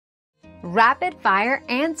Rapid fire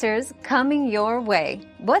answers coming your way.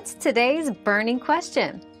 What's today's burning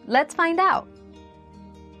question? Let's find out.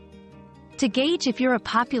 To gauge if you're a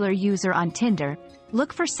popular user on Tinder,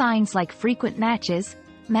 look for signs like frequent matches,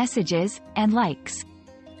 messages, and likes.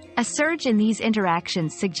 A surge in these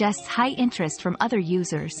interactions suggests high interest from other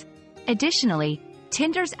users. Additionally,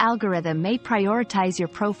 Tinder's algorithm may prioritize your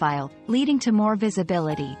profile, leading to more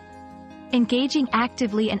visibility. Engaging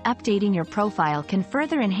actively and updating your profile can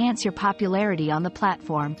further enhance your popularity on the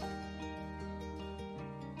platform.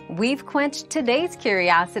 We've quenched today's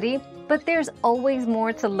curiosity, but there's always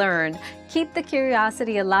more to learn. Keep the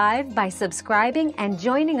curiosity alive by subscribing and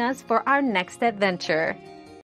joining us for our next adventure.